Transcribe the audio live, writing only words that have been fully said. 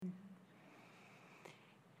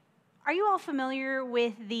Are you all familiar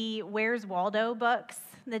with the Where's Waldo books?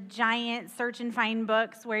 The giant search and find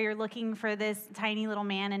books where you're looking for this tiny little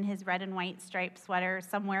man in his red and white striped sweater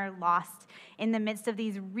somewhere lost in the midst of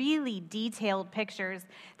these really detailed pictures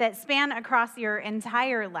that span across your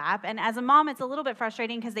entire lap. And as a mom, it's a little bit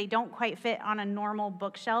frustrating because they don't quite fit on a normal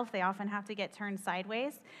bookshelf. They often have to get turned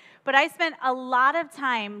sideways. But I spent a lot of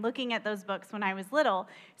time looking at those books when I was little,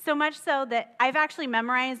 so much so that I've actually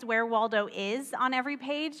memorized where Waldo is on every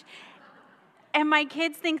page. And my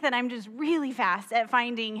kids think that I'm just really fast at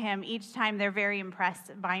finding him each time. They're very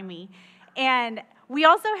impressed by me. And we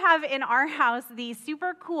also have in our house the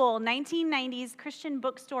super cool 1990s Christian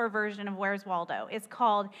bookstore version of Where's Waldo. It's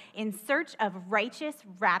called In Search of Righteous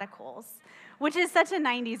Radicals, which is such a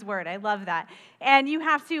 90s word. I love that. And you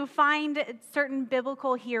have to find certain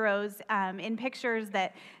biblical heroes in pictures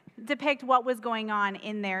that depict what was going on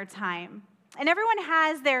in their time. And everyone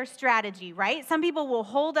has their strategy, right? Some people will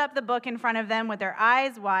hold up the book in front of them with their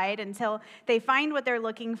eyes wide until they find what they're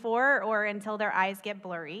looking for or until their eyes get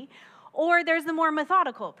blurry. Or there's the more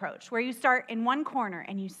methodical approach where you start in one corner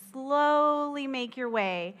and you slowly make your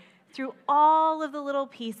way through all of the little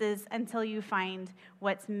pieces until you find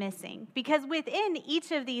what's missing. Because within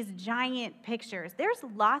each of these giant pictures, there's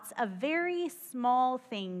lots of very small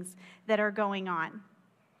things that are going on.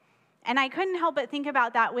 And I couldn't help but think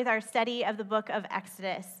about that with our study of the book of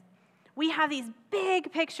Exodus. We have these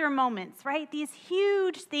big picture moments, right? These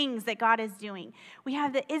huge things that God is doing. We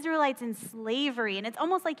have the Israelites in slavery, and it's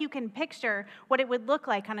almost like you can picture what it would look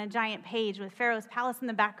like on a giant page with Pharaoh's palace in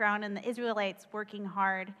the background and the Israelites working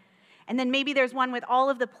hard. And then maybe there's one with all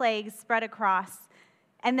of the plagues spread across.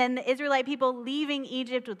 And then the Israelite people leaving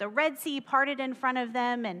Egypt with the Red Sea parted in front of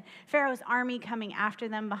them and Pharaoh's army coming after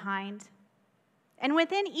them behind. And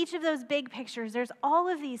within each of those big pictures, there's all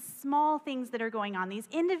of these small things that are going on, these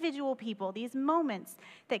individual people, these moments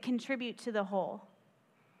that contribute to the whole.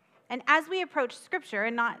 And as we approach Scripture,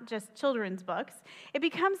 and not just children's books, it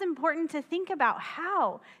becomes important to think about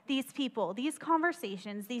how these people, these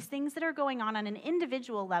conversations, these things that are going on an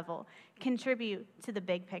individual level contribute to the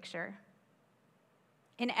big picture.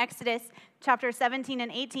 In Exodus chapter 17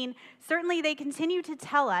 and 18, certainly they continue to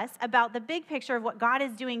tell us about the big picture of what God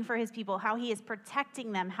is doing for his people, how he is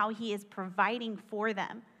protecting them, how he is providing for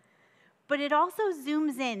them. But it also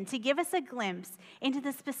zooms in to give us a glimpse into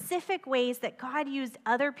the specific ways that God used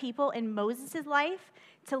other people in Moses' life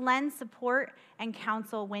to lend support and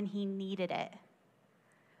counsel when he needed it.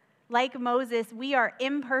 Like Moses, we are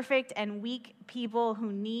imperfect and weak people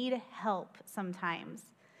who need help sometimes.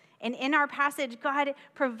 And in our passage, God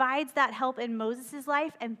provides that help in Moses'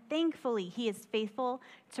 life, and thankfully, he is faithful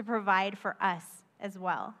to provide for us as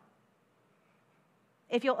well.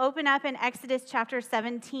 If you'll open up in Exodus chapter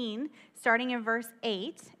 17, starting in verse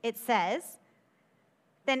 8, it says,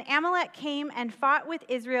 "Then Amalek came and fought with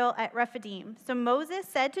Israel at Rephidim. So Moses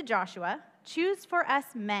said to Joshua, 'Choose for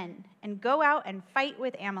us men and go out and fight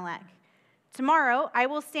with Amalek. Tomorrow I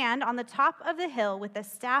will stand on the top of the hill with the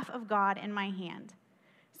staff of God in my hand.'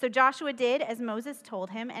 So Joshua did as Moses told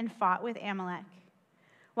him and fought with Amalek.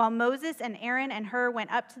 While Moses and Aaron and Hur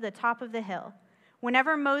went up to the top of the hill.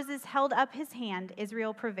 Whenever Moses held up his hand,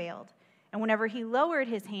 Israel prevailed. And whenever he lowered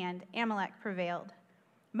his hand, Amalek prevailed.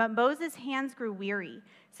 But Moses' hands grew weary.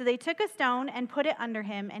 So they took a stone and put it under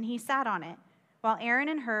him, and he sat on it, while Aaron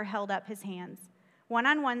and Hur held up his hands, one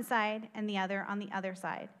on one side and the other on the other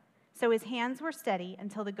side. So his hands were steady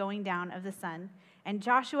until the going down of the sun. And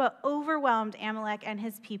Joshua overwhelmed Amalek and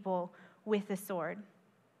his people with the sword."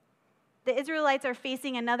 The Israelites are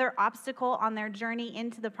facing another obstacle on their journey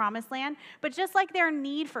into the promised land, but just like their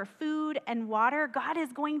need for food and water, God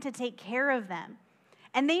is going to take care of them.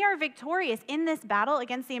 And they are victorious in this battle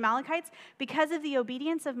against the Amalekites because of the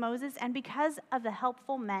obedience of Moses and because of the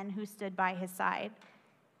helpful men who stood by his side.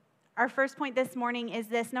 Our first point this morning is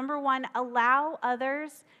this. Number one, allow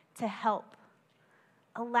others to help.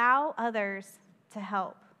 Allow others to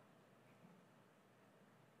help.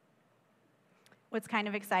 What's kind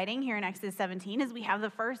of exciting here in Exodus 17 is we have the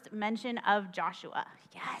first mention of Joshua.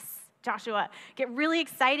 Yes, Joshua. Get really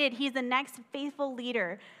excited. He's the next faithful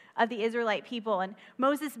leader of the Israelite people. And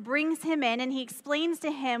Moses brings him in and he explains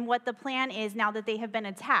to him what the plan is now that they have been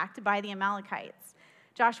attacked by the Amalekites.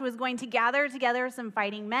 Joshua is going to gather together some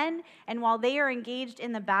fighting men, and while they are engaged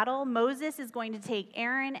in the battle, Moses is going to take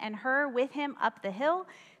Aaron and Hur with him up the hill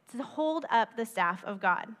to hold up the staff of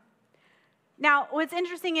God. Now, what's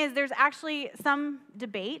interesting is there's actually some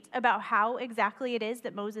debate about how exactly it is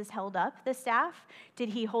that Moses held up the staff. Did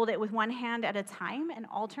he hold it with one hand at a time and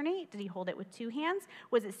alternate? Did he hold it with two hands?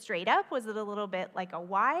 Was it straight up? Was it a little bit like a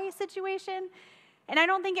Y situation? And I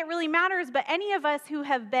don't think it really matters, but any of us who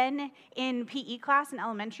have been in PE class in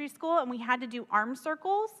elementary school and we had to do arm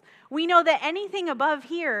circles, we know that anything above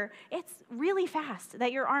here, it's really fast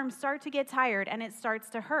that your arms start to get tired and it starts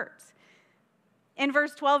to hurt. In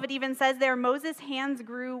verse 12, it even says there, Moses' hands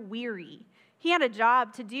grew weary. He had a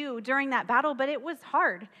job to do during that battle, but it was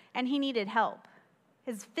hard and he needed help.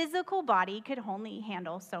 His physical body could only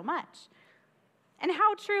handle so much. And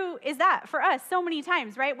how true is that for us so many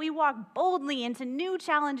times, right? We walk boldly into new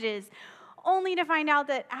challenges only to find out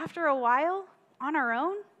that after a while, on our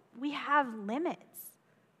own, we have limits.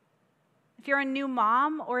 If you're a new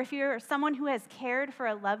mom or if you're someone who has cared for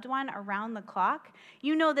a loved one around the clock,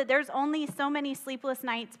 you know that there's only so many sleepless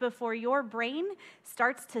nights before your brain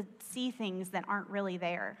starts to see things that aren't really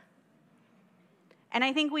there. And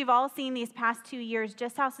I think we've all seen these past 2 years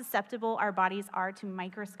just how susceptible our bodies are to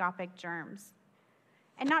microscopic germs.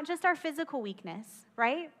 And not just our physical weakness,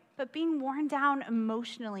 right? But being worn down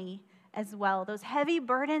emotionally as well. Those heavy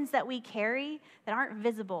burdens that we carry that aren't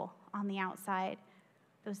visible on the outside.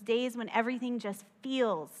 Those days when everything just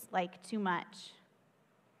feels like too much.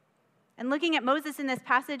 And looking at Moses in this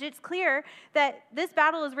passage, it's clear that this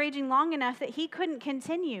battle is raging long enough that he couldn't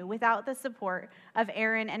continue without the support of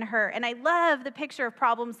Aaron and Hur. And I love the picture of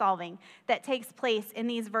problem solving that takes place in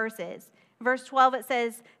these verses. Verse 12, it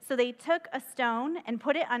says, so they took a stone and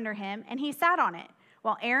put it under him, and he sat on it,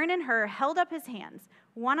 while Aaron and Hur held up his hands,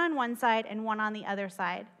 one on one side and one on the other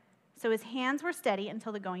side. So his hands were steady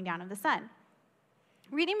until the going down of the sun.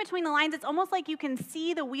 Reading between the lines, it's almost like you can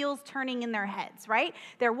see the wheels turning in their heads, right?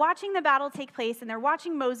 They're watching the battle take place, and they're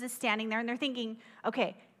watching Moses standing there, and they're thinking,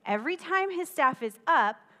 okay, every time his staff is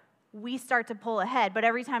up, we start to pull ahead, but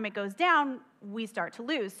every time it goes down, we start to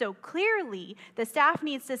lose. So clearly, the staff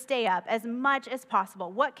needs to stay up as much as possible.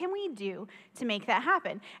 What can we do to make that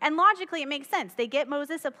happen? And logically, it makes sense. They get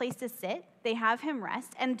Moses a place to sit, they have him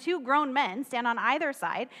rest, and 2 grown men stand on either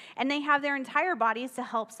side, and they have their entire bodies to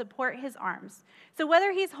help support his arms. So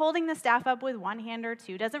whether he's holding the staff up with one hand or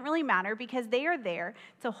 2 doesn't really matter because they are there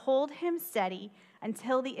to hold him steady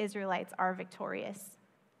until the Israelites are victorious.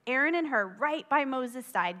 Aaron and Hur right by Moses'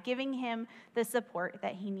 side, giving him the support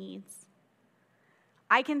that he needs.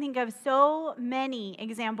 I can think of so many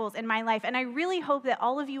examples in my life, and I really hope that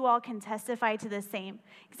all of you all can testify to the same.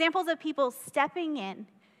 Examples of people stepping in,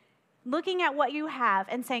 looking at what you have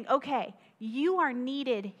and saying, okay, you are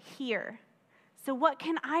needed here. So what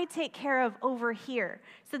can I take care of over here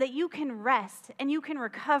so that you can rest and you can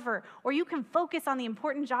recover or you can focus on the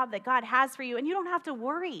important job that God has for you and you don't have to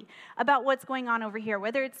worry about what's going on over here,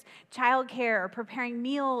 whether it's childcare or preparing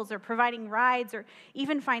meals or providing rides or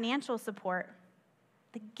even financial support.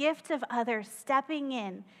 The gift of others stepping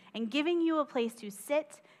in and giving you a place to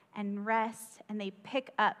sit and rest, and they pick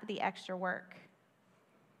up the extra work.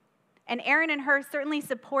 And Aaron and Hur certainly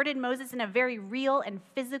supported Moses in a very real and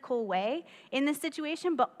physical way in this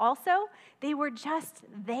situation, but also they were just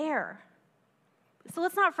there. So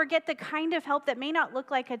let's not forget the kind of help that may not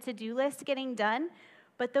look like a to-do list getting done,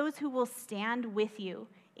 but those who will stand with you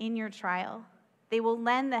in your trial. They will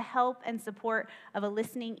lend the help and support of a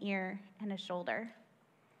listening ear and a shoulder.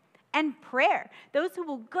 And prayer. Those who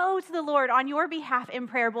will go to the Lord on your behalf in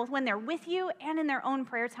prayer, both when they're with you and in their own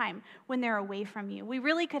prayer time when they're away from you. We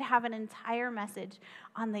really could have an entire message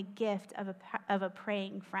on the gift of a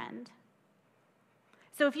praying friend.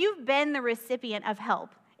 So if you've been the recipient of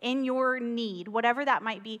help in your need, whatever that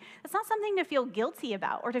might be, it's not something to feel guilty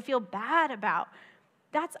about or to feel bad about.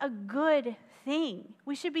 That's a good thing.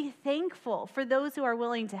 We should be thankful for those who are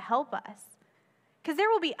willing to help us. Because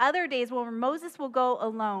there will be other days where Moses will go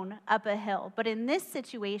alone up a hill. But in this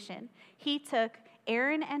situation, he took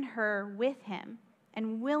Aaron and Hur with him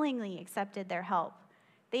and willingly accepted their help.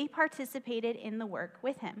 They participated in the work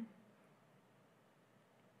with him.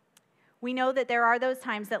 We know that there are those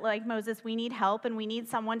times that, like Moses, we need help and we need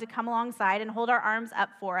someone to come alongside and hold our arms up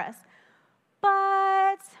for us.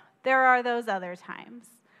 But there are those other times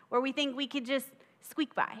where we think we could just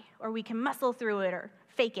squeak by or we can muscle through it or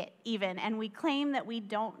fake it even, and we claim that we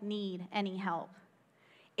don't need any help.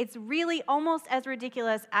 It's really almost as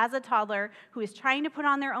ridiculous as a toddler who is trying to put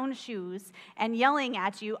on their own shoes and yelling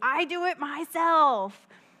at you, I do it myself.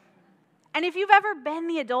 And if you've ever been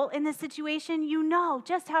the adult in this situation, you know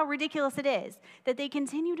just how ridiculous it is that they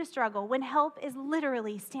continue to struggle when help is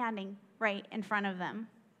literally standing right in front of them.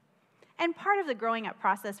 And part of the growing up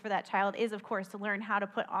process for that child is, of course, to learn how to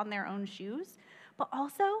put on their own shoes, but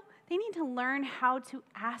also they need to learn how to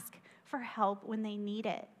ask for help when they need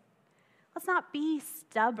it. Let's not be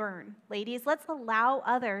stubborn, ladies. Let's allow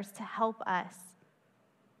others to help us.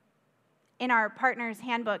 in our partner's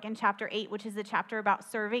handbook in chapter 8, which is the chapter about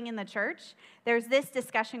serving in the church, there's this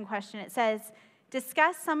discussion question. It says,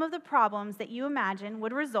 discuss some of the problems that you imagine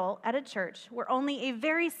would result at a church where only a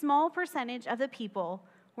very small percentage of the people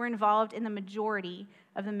were involved in the majority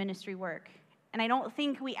of the ministry work. And I don't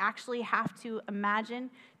think we actually have to imagine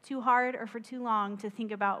too hard or for too long to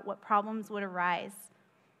think about what problems would arise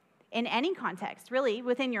in any context, really,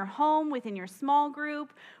 within your home, within your small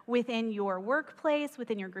group, within your workplace,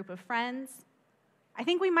 within your group of friends. I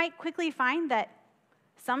think we might quickly find that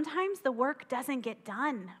sometimes the work doesn't get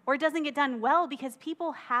done, or it doesn't get done well because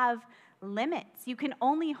people have limits. You can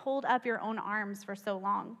only hold up your own arms for so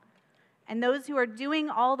long. And those who are doing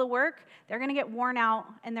all the work, they're going to get worn out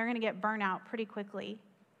and they're going to get burnt out pretty quickly.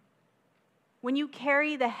 When you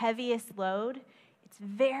carry the heaviest load, it's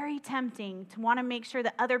very tempting to want to make sure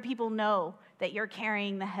that other people know that you're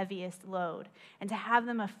carrying the heaviest load and to have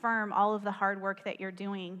them affirm all of the hard work that you're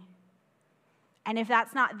doing. And if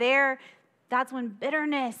that's not there, that's when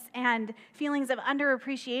bitterness and feelings of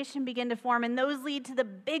underappreciation begin to form, and those lead to the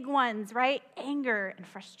big ones, right? Anger and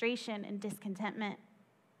frustration and discontentment.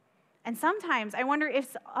 And sometimes I wonder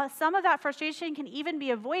if some of that frustration can even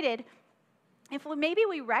be avoided if maybe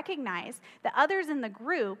we recognize that others in the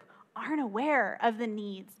group aren't aware of the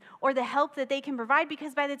needs or the help that they can provide,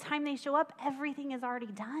 because by the time they show up, everything is already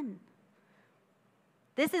done.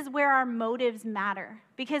 This is where our motives matter,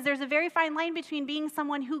 because there's a very fine line between being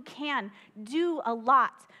someone who can do a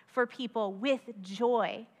lot for people with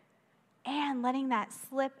joy and letting that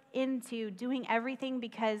slip into doing everything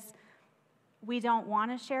because we don't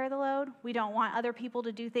want to share the load, we don't want other people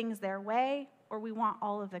to do things their way, or we want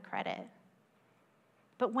all of the credit.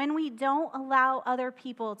 But when we don't allow other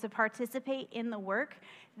people to participate in the work,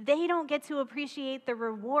 they don't get to appreciate the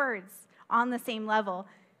rewards on the same level.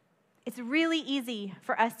 It's really easy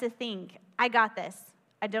for us to think, I got this,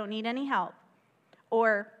 I don't need any help.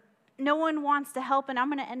 Or, no one wants to help and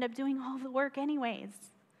I'm going to end up doing all the work anyways.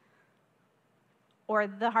 Or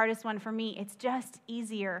the hardest one for me, it's just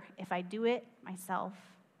easier if I do it myself.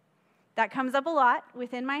 That comes up a lot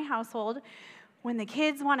within my household when the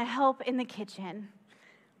kids want to help in the kitchen.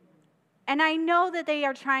 And I know that they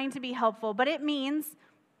are trying to be helpful, but it means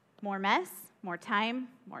more mess, more time,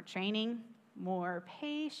 more training, more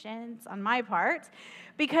patience on my part,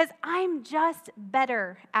 because I'm just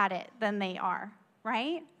better at it than they are,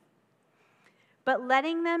 right? But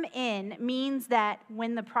letting them in means that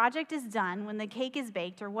when the project is done, when the cake is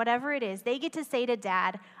baked, or whatever it is, they get to say to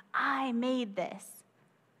Dad, I made this.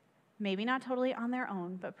 Maybe not totally on their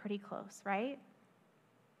own, but pretty close, right?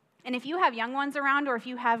 And if you have young ones around, or if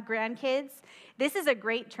you have grandkids, this is a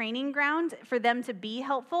great training ground for them to be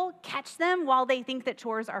helpful. Catch them while they think that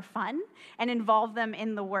chores are fun and involve them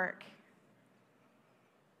in the work.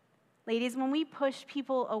 Ladies, when we push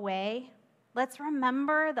people away, let's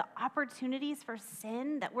remember the opportunities for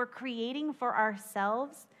sin that we're creating for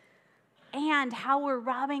ourselves and how we're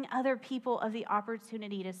robbing other people of the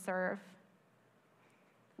opportunity to serve.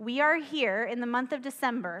 We are here in the month of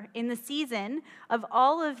December, in the season of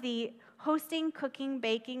all of the hosting, cooking,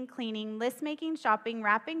 baking, cleaning, list making, shopping,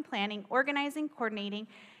 wrapping, planning, organizing, coordinating,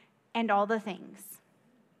 and all the things.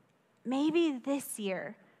 Maybe this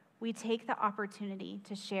year we take the opportunity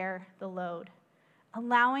to share the load,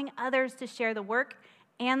 allowing others to share the work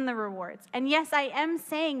and the rewards. And yes, I am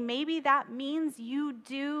saying maybe that means you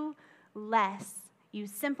do less. You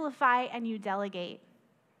simplify and you delegate.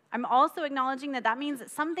 I'm also acknowledging that means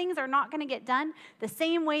that some things are not going to get done the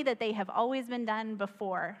same way that they have always been done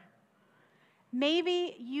before.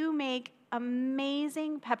 Maybe you make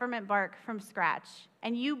amazing peppermint bark from scratch,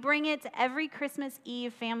 and you bring it to every Christmas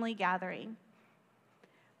Eve family gathering.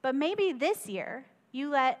 But maybe this year, you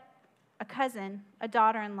let a cousin, a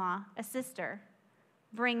daughter-in-law, a sister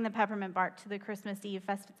bring the peppermint bark to the Christmas Eve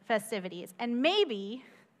festivities. And maybe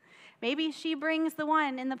she brings the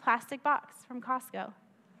one in the plastic box from Costco.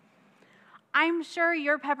 I'm sure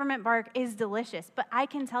your peppermint bark is delicious, but I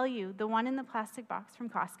can tell you the one in the plastic box from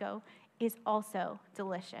Costco is also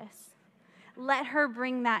delicious. Let her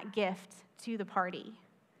bring that gift to the party.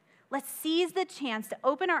 Let's seize the chance to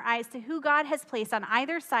open our eyes to who God has placed on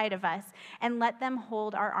either side of us and let them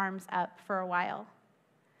hold our arms up for a while.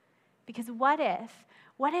 Because what if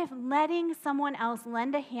letting someone else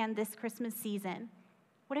lend a hand this Christmas season,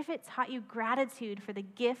 what if it taught you gratitude for the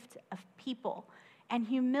gift of people and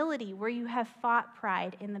humility where you have fought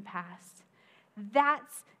pride in the past?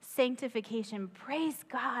 That's sanctification. Praise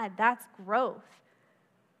God, that's growth.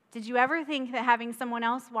 Did you ever think that having someone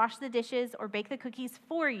else wash the dishes or bake the cookies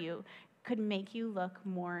for you could make you look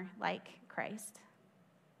more like Christ?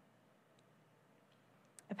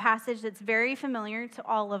 A passage that's very familiar to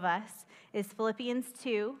all of us is Philippians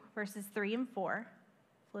 2, verses 3 and 4.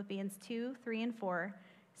 Philippians 2, 3 and 4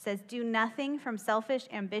 says, "Do nothing from selfish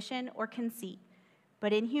ambition or conceit,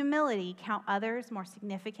 but in humility count others more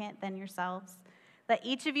significant than yourselves. Let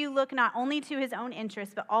each of you look not only to his own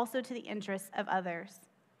interests, but also to the interests of others."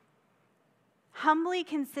 Humbly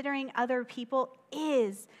considering other people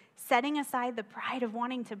is setting aside the pride of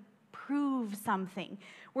wanting to prove something.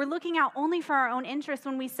 We're looking out only for our own interests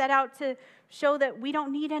when we set out to show that we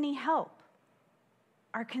don't need any help.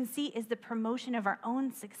 Our conceit is the promotion of our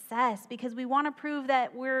own success because we want to prove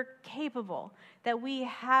that we're capable, that we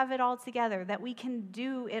have it all together, that we can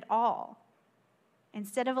do it all,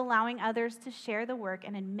 instead of allowing others to share the work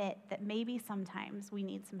and admit that maybe sometimes we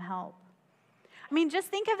need some help. I mean, just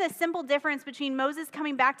think of the simple difference between Moses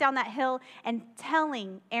coming back down that hill and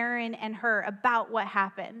telling Aaron and Hur about what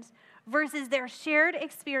happened versus their shared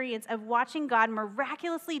experience of watching God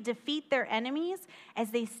miraculously defeat their enemies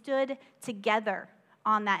as they stood together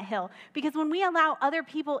on that hill. Because when we allow other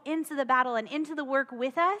people into the battle and into the work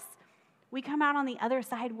with us, we come out on the other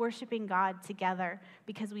side worshiping God together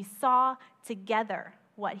because we saw together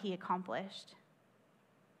what he accomplished.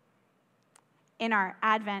 In our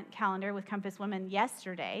Advent calendar with Compass Women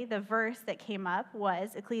yesterday, the verse that came up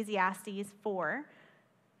was Ecclesiastes 4,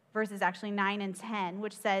 verses actually 9 and 10,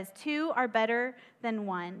 which says, "Two are better than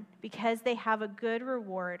one because they have a good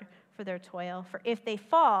reward for their toil. For if they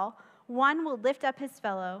fall, one will lift up his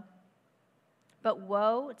fellow. But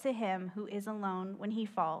woe to him who is alone when he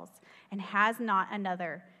falls and has not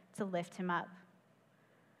another to lift him up."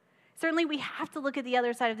 Certainly, we have to look at the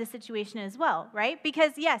other side of the situation as well, right?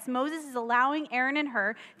 Because, yes, Moses is allowing Aaron and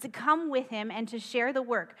Hur to come with him and to share the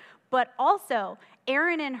work. But also,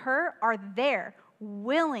 Aaron and Hur are there,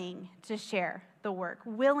 willing to share the work,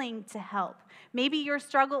 willing to help. Maybe your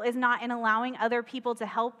struggle is not in allowing other people to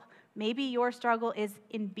help. Maybe your struggle is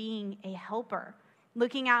in being a helper,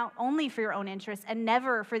 looking out only for your own interests and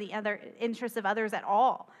never for the other interests of others at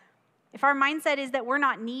all. If our mindset is that we're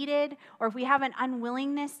not needed, or if we have an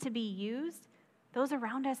unwillingness to be used, those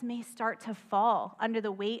around us may start to fall under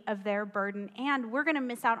the weight of their burden, and we're going to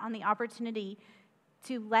miss out on the opportunity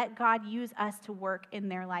to let God use us to work in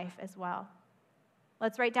their life as well.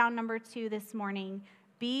 Let's write down number 2 this morning.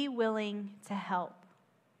 Be willing to help.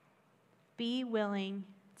 Be willing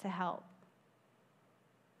to help.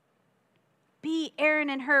 Be Aaron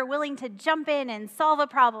and Hur, willing to jump in and solve a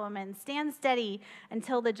problem and stand steady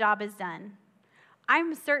until the job is done.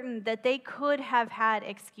 I'm certain that they could have had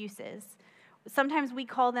excuses. Sometimes we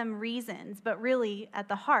call them reasons, but really at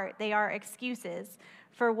the heart, they are excuses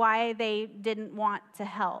for why they didn't want to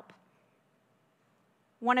help.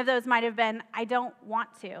 One of those might have been, "I don't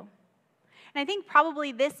want to." And I think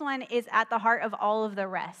probably this one is at the heart of all of the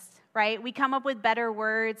rest, right? We come up with better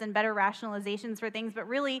words and better rationalizations for things, but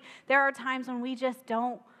really there are times when we just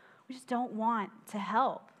don't want to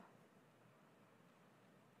help.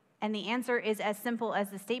 And the answer is as simple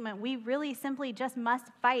as the statement: we really simply just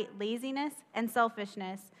must fight laziness and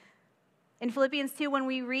selfishness. In Philippians 2, when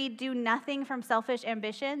we read, "Do nothing from selfish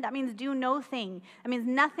ambition," that means do no thing. That means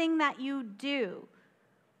nothing that you do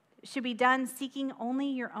should be done seeking only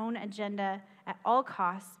your own agenda at all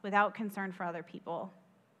costs without concern for other people.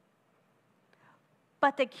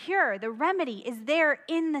 But the cure, the remedy, is there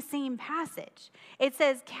in the same passage. It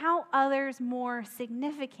says, "Count others more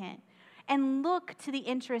significant and look to the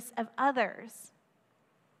interests of others."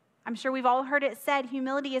 I'm sure we've all heard it said,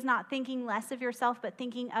 humility is not thinking less of yourself, but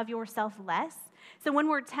thinking of yourself less. So when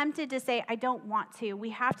we're tempted to say, "I don't want to,"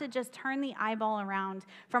 we have to just turn the eyeball around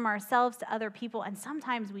from ourselves to other people, and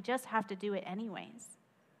sometimes we just have to do it anyways.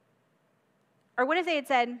 Or what if they had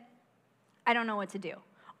said, "I don't know what to do,"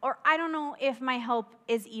 or "I don't know if my help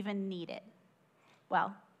is even needed"?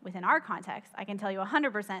 Well, within our context, I can tell you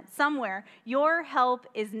 100%, somewhere, your help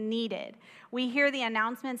is needed. We hear the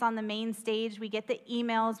announcements on the main stage. We get the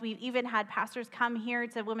emails. We've even had pastors come here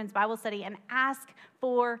to Women's Bible Study and ask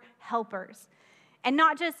for helpers. And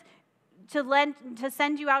not just to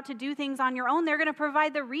send you out to do things on your own. They're going to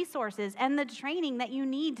provide the resources and the training that you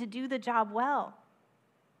need to do the job well.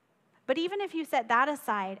 But even if you set that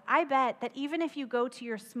aside, I bet that even if you go to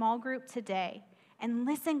your small group today and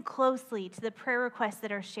listen closely to the prayer requests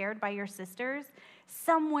that are shared by your sisters,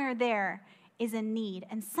 somewhere there is a need,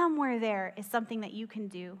 and somewhere there is something that you can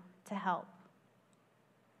do to help.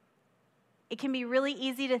 It can be really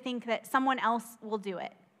easy to think that someone else will do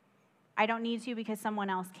it. I don't need to because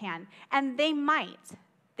someone else can. And they might.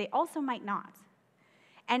 They also might not.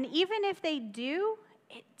 And even if they do,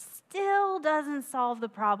 it still doesn't solve the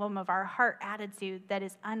problem of our heart attitude that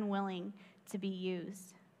is unwilling to be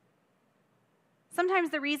used. Sometimes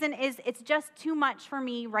the reason is it's just too much for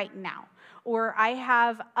me right now, or I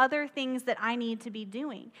have other things that I need to be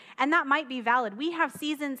doing. And that might be valid. We have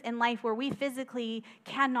seasons in life where we physically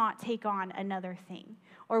cannot take on another thing,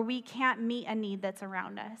 or we can't meet a need that's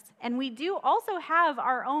around us. And we do also have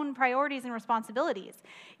our own priorities and responsibilities.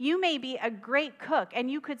 You may be a great cook,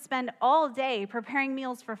 and you could spend all day preparing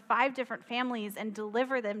meals for 5 different families and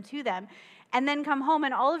deliver them to them, and then come home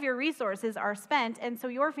and all of your resources are spent, and so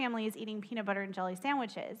your family is eating peanut butter and jelly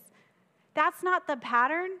sandwiches. That's not the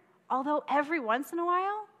pattern, although every once in a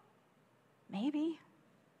while, maybe.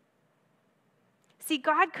 See,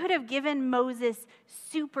 God could have given Moses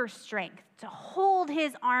super strength to hold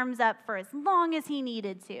his arms up for as long as he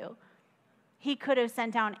needed to. He could have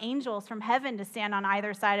sent down angels from heaven to stand on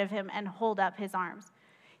either side of him and hold up his arms.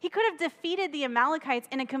 He could have defeated the Amalekites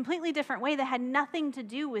in a completely different way that had nothing to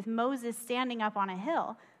do with Moses standing up on a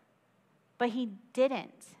hill. But he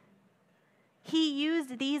didn't. He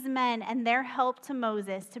used these men and their help to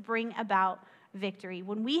Moses to bring about victory.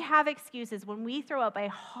 When we have excuses, when we throw up a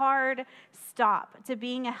hard stop to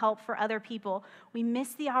being a help for other people, we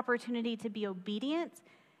miss the opportunity to be obedient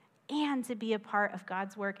and to be a part of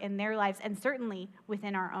God's work in their lives, and certainly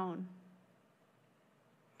within our own.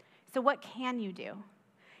 So what can you do?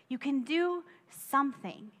 You can do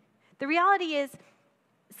something. The reality is,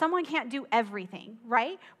 someone can't do everything,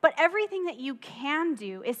 right? But everything that you can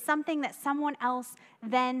do is something that someone else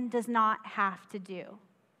then does not have to do.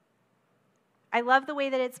 I love the way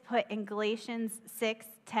that it's put in Galatians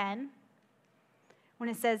 6:10, when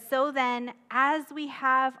it says, "So then, as we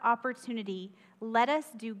have opportunity, let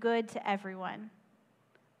us do good to everyone."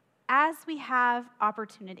 As we have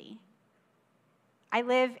opportunity. I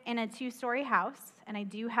live in a 2-story house, and I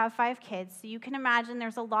do have 5 kids, so you can imagine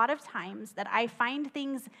there's a lot of times that I find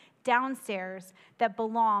things downstairs that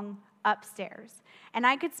belong upstairs. And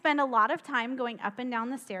I could spend a lot of time going up and down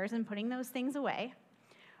the stairs and putting those things away.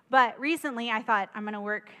 But recently, I thought, I'm going to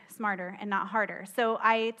work smarter and not harder. So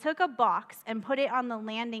I took a box and put it on the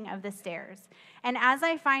landing of the stairs. And as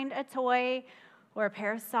I find a toy or a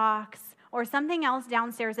pair of socks or something else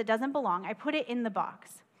downstairs that doesn't belong, I put it in the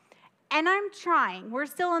box. And I'm trying, we're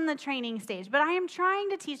still in the training stage, but I am trying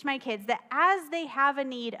to teach my kids that as they have a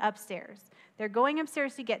need upstairs, they're going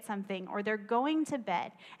upstairs to get something, or they're going to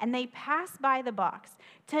bed, and they pass by the box,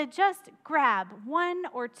 to just grab 1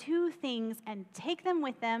 or 2 things and take them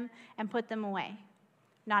with them and put them away.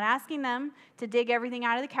 Not asking them to dig everything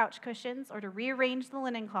out of the couch cushions or to rearrange the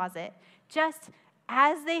linen closet, just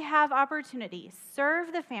as they have opportunity,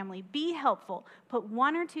 serve the family, be helpful, put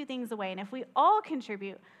 1 or 2 things away, and if we all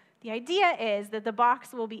contribute, the idea is that the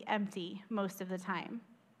box will be empty most of the time.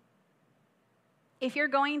 If you're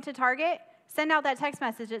going to Target, send out that text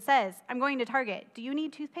message that says, "I'm going to Target. Do you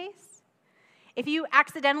need toothpaste?" If you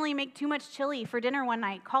accidentally make too much chili for dinner one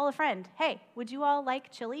night, call a friend. "Hey, would you all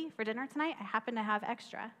like chili for dinner tonight? I happen to have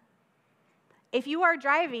extra." If you are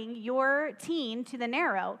driving your teen to the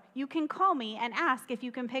Narrow, you can call me and ask if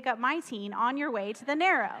you can pick up my teen on your way to the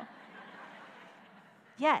Narrow.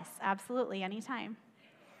 Yes, absolutely, anytime.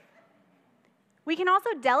 We can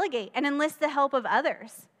also delegate and enlist the help of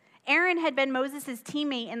others. Aaron had been Moses'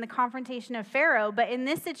 teammate in the confrontation of Pharaoh, but in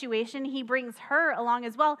this situation, he brings her along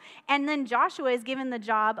as well, and then Joshua is given the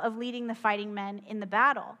job of leading the fighting men in the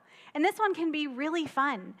battle. And this one can be really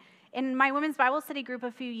fun. In my women's Bible study group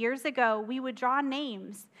a few years ago, we would draw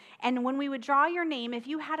names. And when we would draw your name, if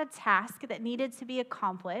you had a task that needed to be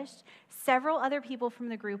accomplished, several other people from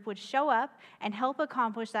the group would show up and help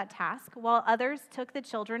accomplish that task, while others took the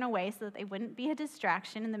children away so that they wouldn't be a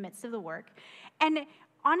distraction in the midst of the work. And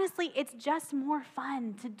honestly, it's just more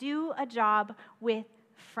fun to do a job with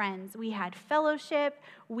friends. We had fellowship,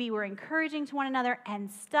 we were encouraging to one another, and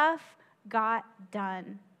stuff got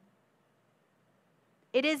done.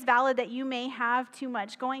 It is valid that you may have too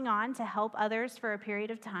much going on to help others for a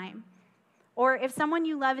period of time. Or if someone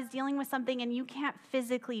you love is dealing with something and you can't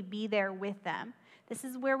physically be there with them, this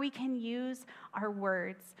is where we can use our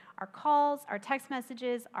words, our calls, our text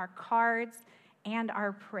messages, our cards, and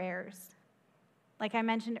our prayers. Like I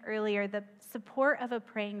mentioned earlier, the support of a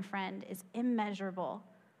praying friend is immeasurable.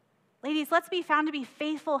 Ladies, let's be found to be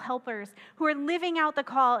faithful helpers who are living out the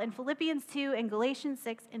call in Philippians 2 and Galatians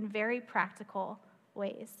 6 in very practical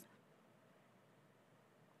ways.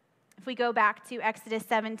 If we go back to Exodus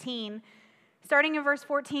 17, starting in verse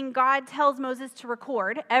 14, God tells Moses to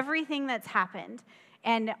record everything that's happened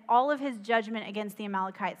and all of his judgment against the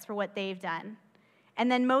Amalekites for what they've done. And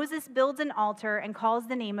then Moses builds an altar and calls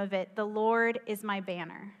the name of it, "The Lord is my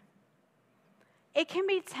banner." it can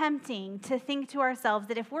be tempting to think to ourselves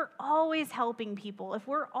that if we're always helping people, if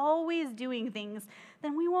we're always doing things,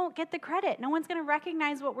 then we won't get the credit. No one's going to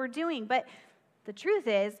recognize what we're doing. But the truth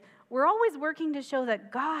is, we're always working to show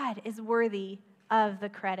that God is worthy of the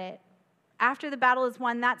credit. After the battle is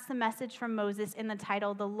won, that's the message from Moses in the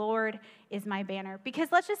title, "The Lord is my banner."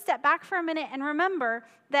 Because let's just step back for a minute and remember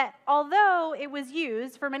that although it was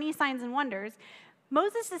used for many signs and wonders,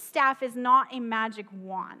 Moses' staff is not a magic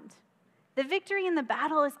wand. The victory in the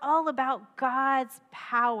battle is all about God's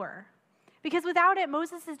power. Because without it,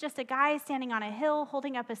 Moses is just a guy standing on a hill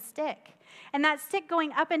holding up a stick. And that stick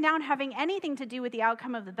going up and down, having anything to do with the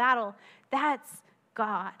outcome of the battle, that's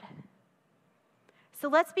God. So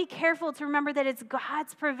let's be careful to remember that it's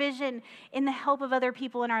God's provision in the help of other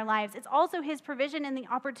people in our lives. It's also his provision in the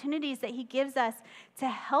opportunities that he gives us to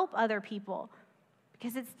help other people.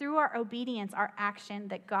 Because it's through our obedience, our action,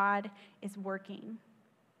 that God is working.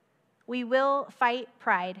 We will fight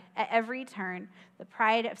pride at every turn, the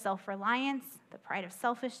pride of self-reliance, the pride of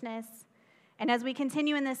selfishness. And as we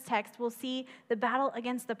continue in this text, we'll see the battle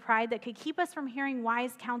against the pride that could keep us from hearing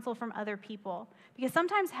wise counsel from other people. Because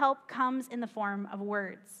sometimes help comes in the form of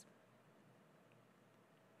words.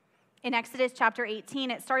 In Exodus chapter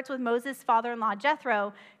 18, it starts with Moses' father-in-law,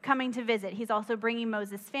 Jethro, coming to visit. He's also bringing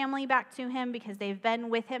Moses' family back to him because they've been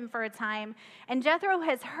with him for a time. And Jethro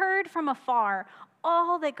has heard from afar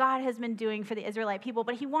all that God has been doing for the Israelite people,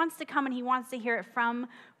 but he wants to come and he wants to hear it from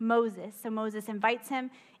Moses. So Moses invites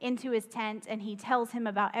him into his tent, and he tells him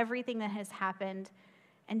about everything that has happened.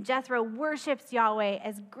 And Jethro worships Yahweh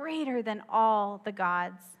as greater than all the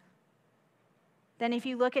gods. Then if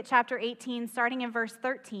you look at chapter 18, starting in verse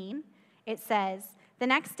 13, it says, "The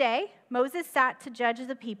next day, Moses sat to judge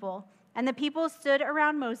the people, and the people stood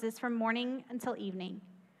around Moses from morning until evening.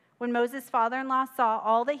 When Moses' father-in-law saw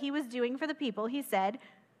all that he was doing for the people, he said,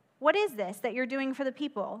 'What is this that you're doing for the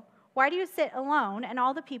people? Why do you sit alone and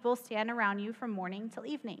all the people stand around you from morning till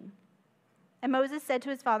evening?' And Moses said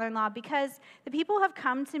to his father-in-law, 'Because the people have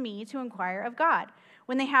come to me to inquire of God.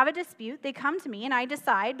 When they have a dispute, they come to me, and I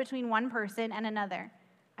decide between one person and another.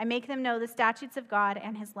 I make them know the statutes of God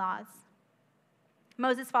and his laws.'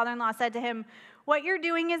 Moses' father-in-law said to him, 'What you're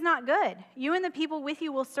doing is not good. You and the people with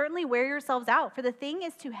you will certainly wear yourselves out, for the thing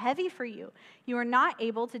is too heavy for you. You are not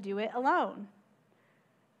able to do it alone.'"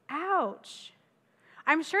 Ouch.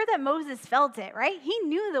 I'm sure that Moses felt it, right? He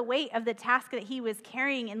knew the weight of the task that he was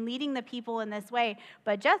carrying and leading the people in this way.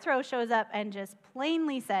 But Jethro shows up and just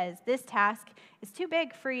plainly says, "This task is too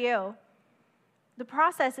big for you. The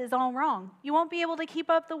process is all wrong. You won't be able to keep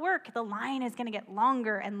up the work. The line is going to get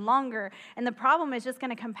longer and longer, and the problem is just going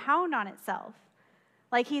to compound on itself."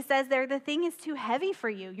 Like he says there, the thing is too heavy for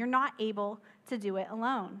you. You're not able to do it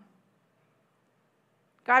alone.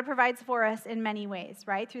 God provides for us in many ways,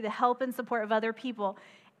 right? Through the help and support of other people,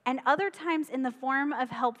 and other times in the form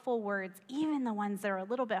of helpful words, even the ones that are a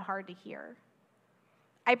little bit hard to hear.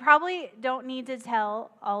 I probably don't need to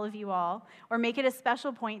tell all of you all or make it a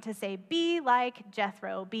special point to say, be like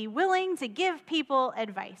Jethro, be willing to give people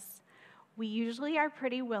advice. We usually are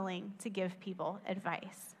pretty willing to give people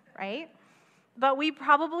advice, right? But we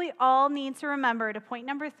probably all need to remember to point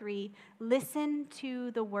number 3, listen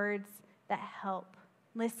to the words that help.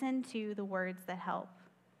 Listen to the words that help.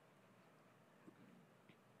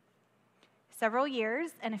 Several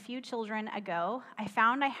years and a few children ago, I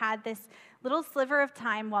found I had this little sliver of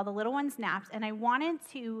time while the little ones napped, and I wanted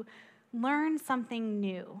to learn something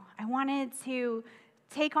new. I wanted to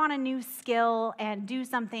take on a new skill and do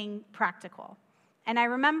something practical. And I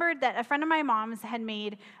remembered that a friend of my mom's had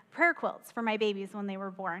made prayer quilts for my babies when they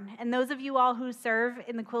were born. And those of you all who serve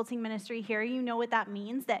in the quilting ministry here, you know what that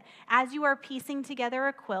means, that as you are piecing together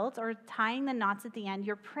a quilt or tying the knots at the end,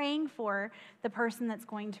 you're praying for the person that's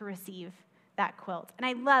going to receive that quilt. And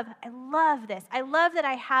I love this. I love that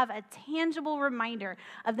I have a tangible reminder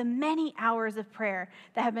of the many hours of prayer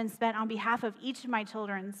that have been spent on behalf of each of my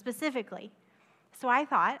children specifically. So I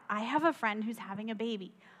thought, I have a friend who's having a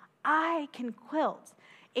baby. I can quilt.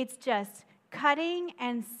 It's just cutting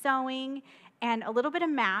and sewing and a little bit of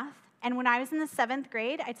math. And when I was in the 7th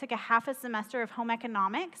grade, I took a half a semester of home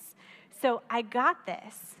economics. So I got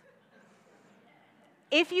this.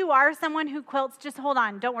 If you are someone who quilts, just hold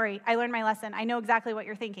on. Don't worry. I learned my lesson. I know exactly what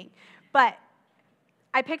you're thinking. But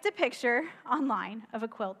I picked a picture online of a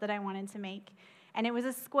quilt that I wanted to make. And it was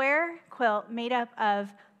a square quilt made up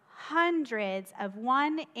of hundreds of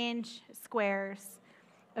 1-inch squares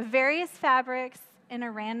of various fabrics in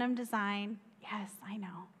a random design. Yes, I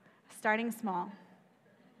know. Starting small.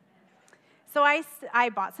 So I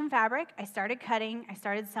bought some fabric, I started cutting, I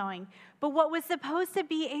started sewing. But what was supposed to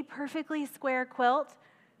be a perfectly square quilt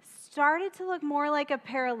started to look more like a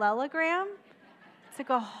parallelogram. Took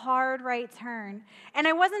a hard right turn. And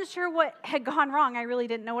I wasn't sure what had gone wrong. I really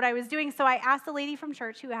didn't know what I was doing. So I asked a lady from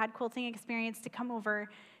church who had quilting experience to come over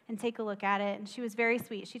and take a look at it. And she was very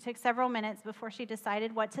sweet. She took several minutes before she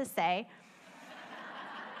decided what to say.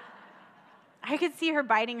 I could see her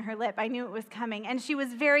biting her lip. I knew it was coming. And she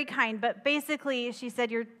was very kind. But basically, she said,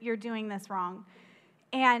 you're doing this wrong.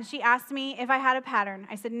 And she asked me if I had a pattern.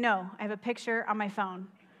 I said, no, I have a picture on my phone.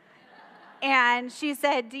 And she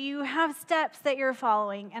said, do you have steps that you're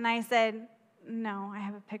following? And I said, no, I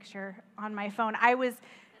have a picture on my phone. I was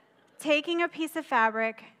taking a piece of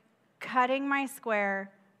fabric, cutting my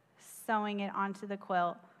square, sewing it onto the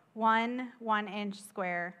quilt, 1-inch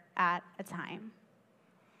square at a time.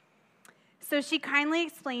 So she kindly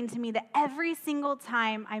explained to me that every single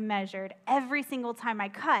time I measured, every single time I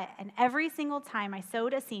cut, and every single time I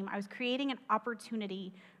sewed a seam, I was creating an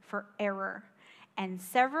opportunity for error. And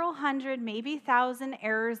several hundred, maybe 1,000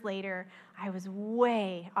 errors later, I was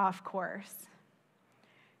way off course.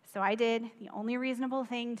 So I did the only reasonable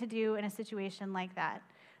thing to do in a situation like that.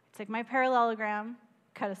 I took my parallelogram,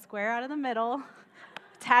 cut a square out of the middle,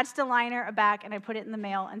 attached a liner, a back, and I put it in the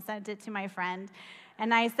mail and sent it to my friend.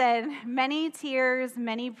 And I said, many tears,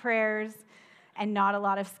 many prayers, and not a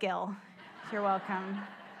lot of skill. You're welcome.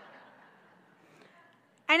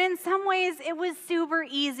 And in some ways, it was super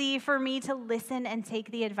easy for me to listen and take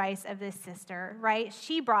the advice of this sister, right?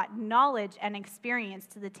 She brought knowledge and experience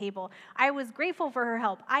to the table. I was grateful for her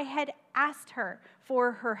help. I had asked her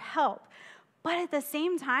for her help. But at the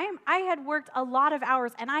same time, I had worked a lot of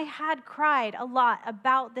hours, and I had cried a lot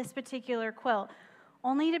about this particular quilt,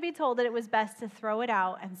 only to be told that it was best to throw it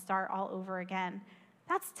out and start all over again.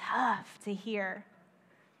 That's tough to hear.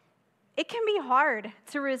 It can be hard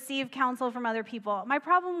to receive counsel from other people. My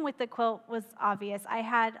problem with the quilt was obvious. I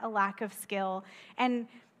had a lack of skill, and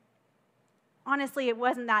honestly, it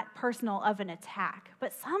wasn't that personal of an attack.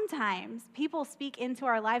 But sometimes people speak into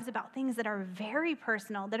our lives about things that are very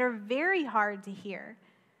personal, that are very hard to hear.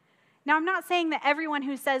 Now, I'm not saying that everyone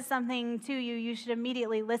who says something to you, you should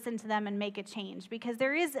immediately listen to them and make a change, because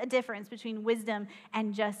there is a difference between wisdom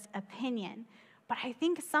and just opinion. But I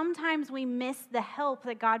think sometimes we miss the help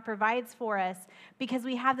that God provides for us because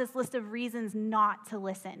we have this list of reasons not to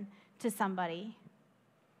listen to somebody.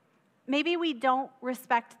 Maybe we don't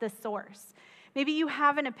respect the source. Maybe you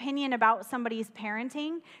have an opinion about somebody's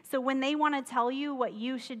parenting, so when they want to tell you what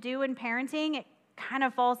you should do in parenting, it kind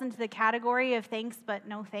of falls into the category of thanks but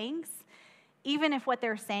no thanks, even if what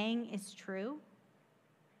they're saying is true.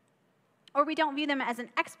 Or we don't view them as an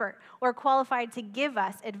expert or qualified to give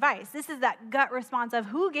us advice. This is that gut response of,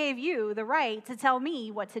 who gave you the right to tell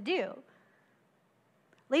me what to do?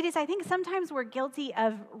 Ladies, I think sometimes we're guilty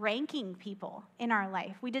of ranking people in our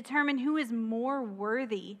life. We determine who is more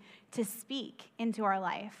worthy to speak into our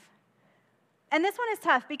life. And this one is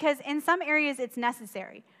tough because in some areas it's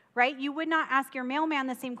necessary, right? You would not ask your mailman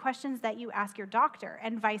the same questions that you ask your doctor,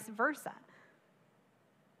 and vice versa.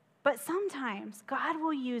 But sometimes God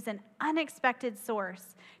will use an unexpected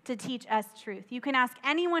source to teach us truth. You can ask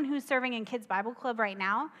anyone who's serving in Kids Bible Club right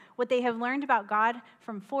now what they have learned about God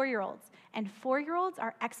from 4-year-olds. And 4-year-olds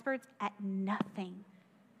are experts at nothing.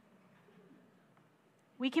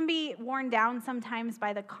 We can be worn down sometimes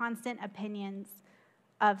by the constant opinions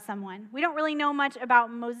of someone. We don't really know much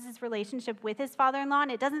about Moses' relationship with his father-in-law,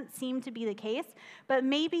 and it doesn't seem to be the case, but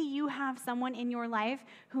maybe you have someone in your life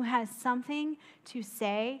who has something to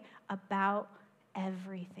say about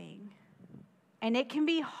everything. And it can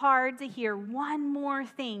be hard to hear one more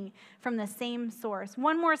thing from the same source,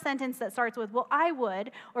 one more sentence that starts with, well, I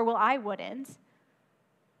would, or well, I wouldn't.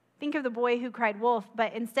 Think of the boy who cried wolf,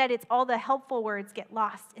 but instead it's all the helpful words get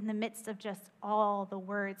lost in the midst of just all the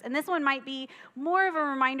words. And this one might be more of a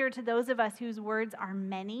reminder to those of us whose words are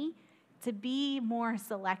many to be more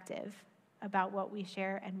selective about what we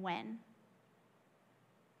share and when.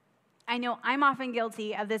 I know I'm often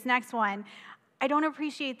guilty of this next one. I don't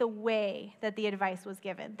appreciate the way that the advice was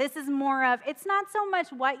given. This is more of, it's not so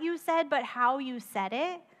much what you said, but how you said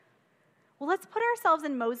it. Well, let's put ourselves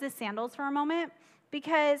in Moses' sandals for a moment,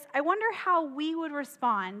 because I wonder how we would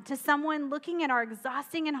respond to someone looking at our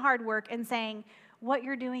exhausting and hard work and saying, what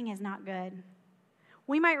you're doing is not good.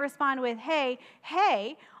 We might respond with, hey,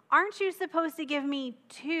 aren't you supposed to give me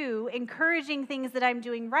 2 encouraging things that I'm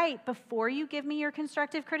doing right before you give me your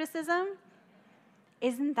constructive criticism?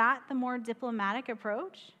 Isn't that the more diplomatic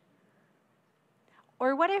approach?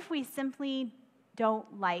 Or what if we simply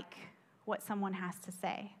don't like what someone has to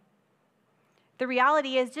say? The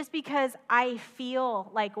reality is, just because I feel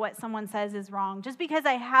like what someone says is wrong, just because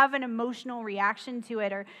I have an emotional reaction to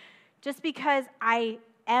it, or just because I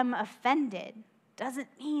am offended doesn't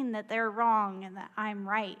mean that they're wrong and that I'm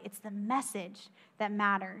right. It's the message that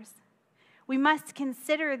matters. We must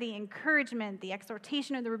consider the encouragement, the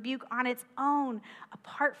exhortation, or the rebuke on its own,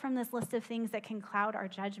 apart from this list of things that can cloud our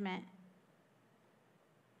judgment.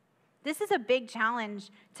 This is a big challenge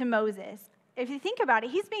to Moses. If you think about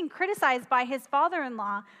it, he's being criticized by his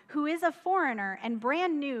father-in-law, who is a foreigner and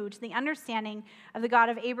brand new to the understanding of the God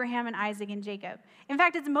of Abraham and Isaac and Jacob. In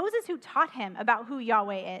fact, it's Moses who taught him about who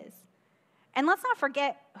Yahweh is. And let's not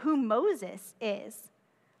forget who Moses is.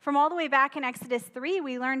 From all the way back in Exodus 3,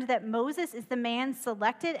 we learned that Moses is the man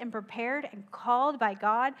selected and prepared and called by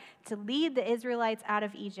God to lead the Israelites out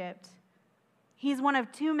of Egypt. He's one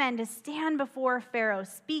of two men to stand before Pharaoh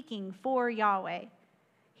speaking for Yahweh.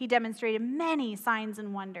 He demonstrated many signs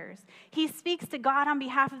and wonders. He speaks to God on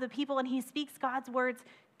behalf of the people, and he speaks God's words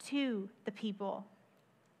to the people.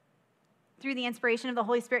 Through the inspiration of the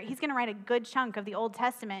Holy Spirit, he's going to write a good chunk of the Old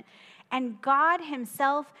Testament. And God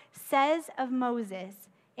himself says of Moses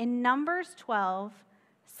in Numbers 12,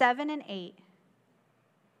 7 and 8,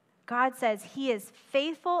 God says, "He is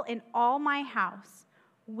faithful in all my house.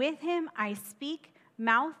 With him I speak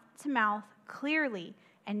mouth to mouth clearly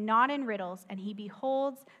and not in riddles, and he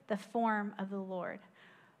beholds the form of the Lord."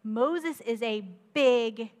 Moses is a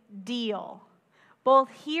big deal, both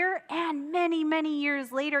here and many, many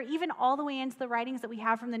years later, even all the way into the writings that we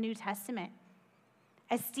have from the New Testament.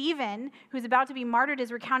 As Stephen, who's about to be martyred,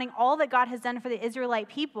 is recounting all that God has done for the Israelite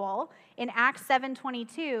people, in Acts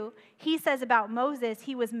 7:22, he says about Moses,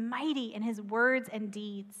 he was mighty in his words and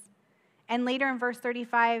deeds. And later in verse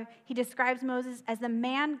 35, he describes Moses as the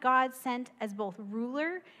man God sent as both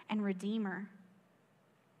ruler and redeemer.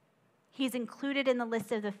 He's included in the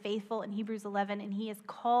list of the faithful in Hebrews 11, and he is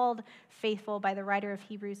called faithful by the writer of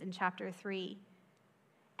Hebrews in chapter 3.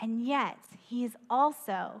 And yet, he is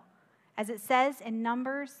also, as it says in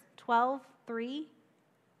Numbers 12:3,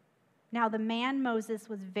 "Now the man Moses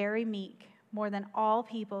was very meek, more than all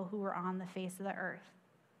people who were on the face of the earth."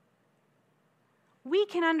 We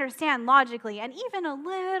can understand logically and even a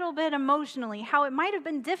little bit emotionally how it might have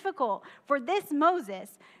been difficult for this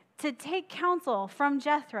Moses to take counsel from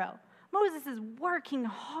Jethro. Moses is working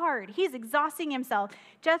hard. He's exhausting himself.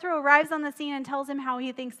 Jethro arrives on the scene and tells him how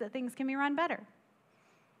he thinks that things can be run better.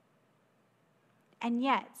 And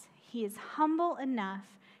yet, he is humble enough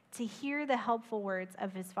to hear the helpful words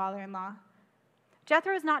of his father-in-law.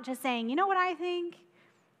 Jethro is not just saying, "You know what I think?"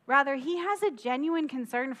 Rather, he has a genuine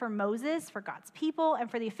concern for Moses, for God's people, and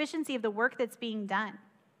for the efficiency of the work that's being done.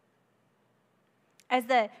 As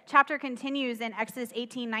the chapter continues in Exodus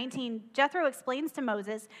 18:19, Jethro explains to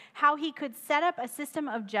Moses how he could set up a system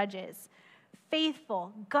of judges,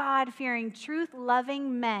 faithful, God-fearing,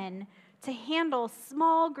 truth-loving men to handle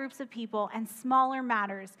small groups of people and smaller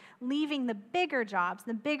matters, leaving the bigger jobs,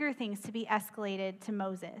 the bigger things to be escalated to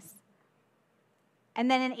Moses. And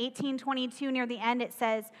then in 18:22, near the end, it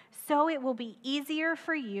says, "So it will be easier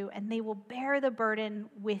for you, and they will bear the burden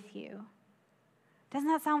with you." Doesn't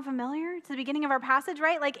that sound familiar to the beginning of our passage,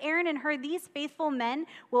 right? Like Aaron and Hur, these faithful men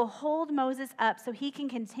will hold Moses up so he can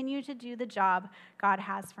continue to do the job God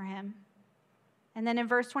has for him. And then in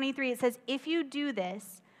verse 23, it says, "If you do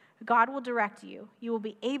this, God will direct you. You will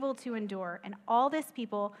be able to endure, and all this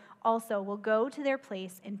people also will go to their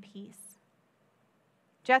place in peace."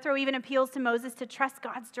 Jethro even appeals to Moses to trust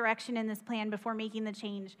God's direction in this plan before making the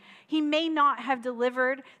change. He may not have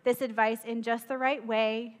delivered this advice in just the right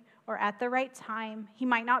way or at the right time. He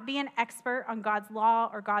might not be an expert on God's law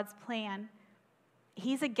or God's plan.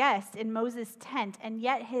 He's a guest in Moses' tent, and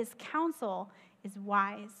yet his counsel is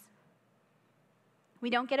wise.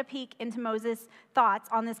 We don't get a peek into Moses' thoughts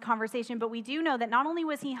on this conversation, but we do know that not only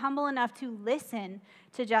was he humble enough to listen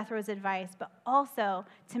to Jethro's advice, but also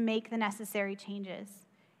to make the necessary changes.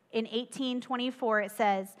 In 18:24, it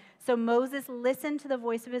says, "So Moses listened to the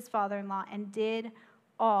voice of his father-in-law and did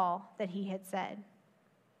all that he had said."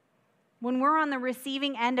 When we're on the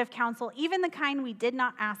receiving end of counsel, even the kind we did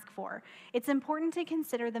not ask for, it's important to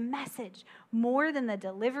consider the message more than the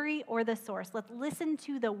delivery or the source. Let's listen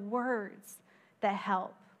to the words that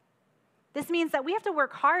help. This means that we have to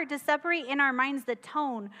work hard to separate in our minds the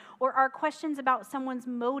tone or our questions about someone's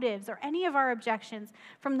motives or any of our objections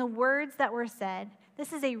from the words that were said.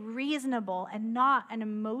 This is a reasonable and not an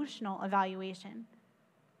emotional evaluation.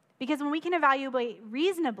 Because when we can evaluate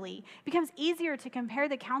reasonably, it becomes easier to compare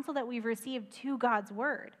the counsel that we've received to God's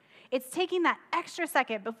word. It's taking that extra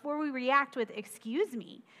second before we react with, "Excuse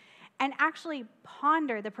me," and actually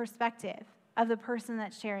ponder the perspective of the person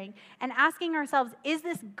that's sharing and asking ourselves, is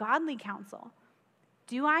this godly counsel?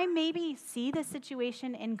 Do I maybe see the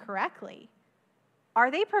situation incorrectly? Are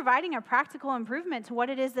they providing a practical improvement to what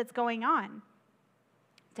it is that's going on?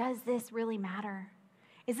 Does this really matter?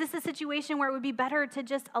 Is this a situation where it would be better to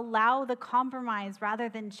just allow the compromise rather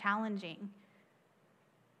than challenging?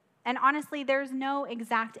 And honestly, there's no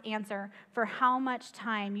exact answer for how much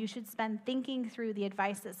time you should spend thinking through the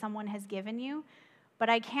advice that someone has given you. But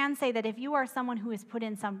I can say that if you are someone who has put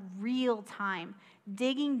in some real time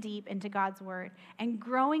digging deep into God's word and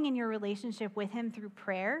growing in your relationship with him through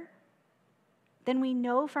prayer, then we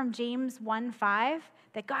know from James 1:5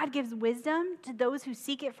 that God gives wisdom to those who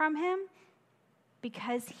seek it from him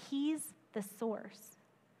because he's the source.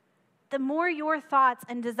 The more your thoughts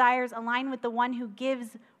and desires align with the one who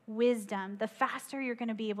gives wisdom, the faster you're going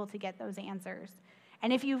to be able to get those answers.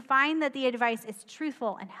 And if you find that the advice is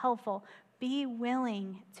truthful and helpful, be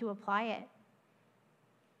willing to apply it.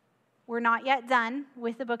 We're not yet done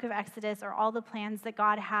with the book of Exodus or all the plans that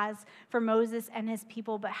God has for Moses and his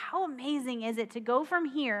people, but how amazing is it to go from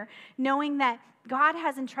here knowing that God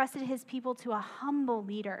has entrusted his people to a humble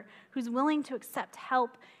leader who's willing to accept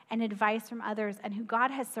help and advice from others and who God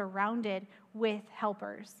has surrounded with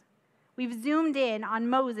helpers. We've zoomed in on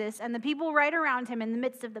Moses and the people right around him in the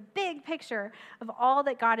midst of the big picture of all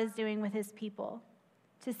that God is doing with his people,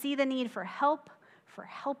 to see the need for help, for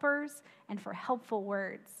helpers, and for helpful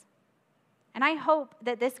words. And I hope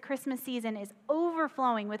that this Christmas season is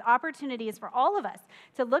overflowing with opportunities for all of us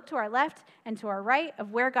to look to our left and to our right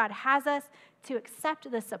of where God has us, to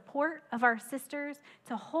accept the support of our sisters,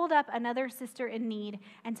 to hold up another sister in need,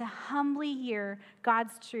 and to humbly hear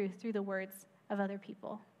God's truth through the words of other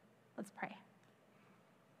people. Let's pray.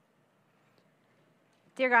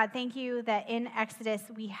 Dear God, thank you that in Exodus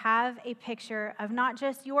we have a picture of not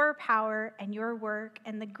just your power and your work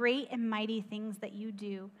and the great and mighty things that you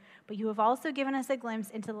do, but you have also given us a glimpse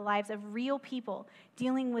into the lives of real people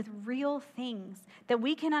dealing with real things that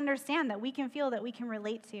we can understand, that we can feel, that we can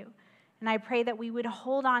relate to. And I pray that we would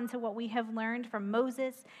hold on to what we have learned from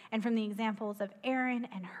Moses and from the examples of Aaron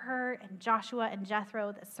and Hur and Joshua and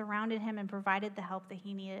Jethro that surrounded him and provided the help that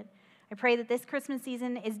he needed. I pray that this Christmas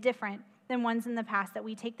season is different than ones in the past, that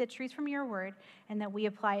we take the truth from your word and that we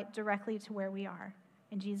apply it directly to where we are.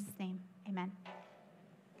 In Jesus' name, amen.